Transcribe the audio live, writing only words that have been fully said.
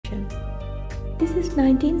This is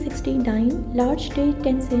 1969 large date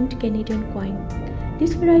 10 cent Canadian coin.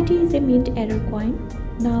 This variety is a mint error coin.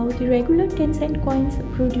 Now, the regular 10 cent coins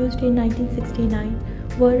produced in 1969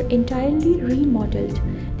 were entirely remodeled.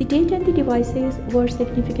 The date and the devices were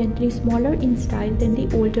significantly smaller in style than the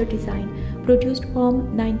older design, produced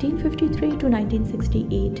from 1953 to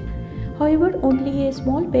 1968. However, only a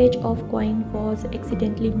small batch of coin was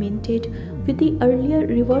accidentally minted with the earlier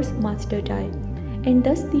reverse master die, and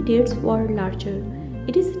thus the dates were larger.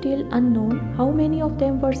 It is still unknown how many of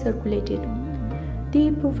them were circulated.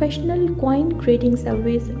 The Professional Coin Grading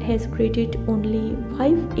Service has graded only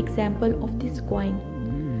 5 examples of this coin.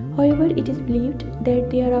 However, it is believed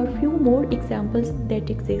that there are few more examples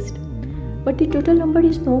that exist, but the total number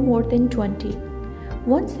is no more than 20.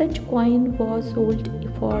 One such coin was sold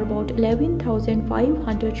for about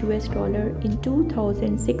 $11,500 in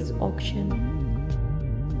 2006 auction.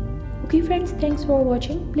 Okay friends, thanks for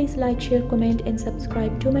watching. Please like, share, comment and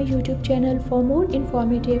subscribe to my YouTube channel for more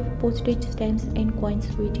informative postage stamps and coins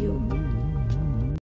video.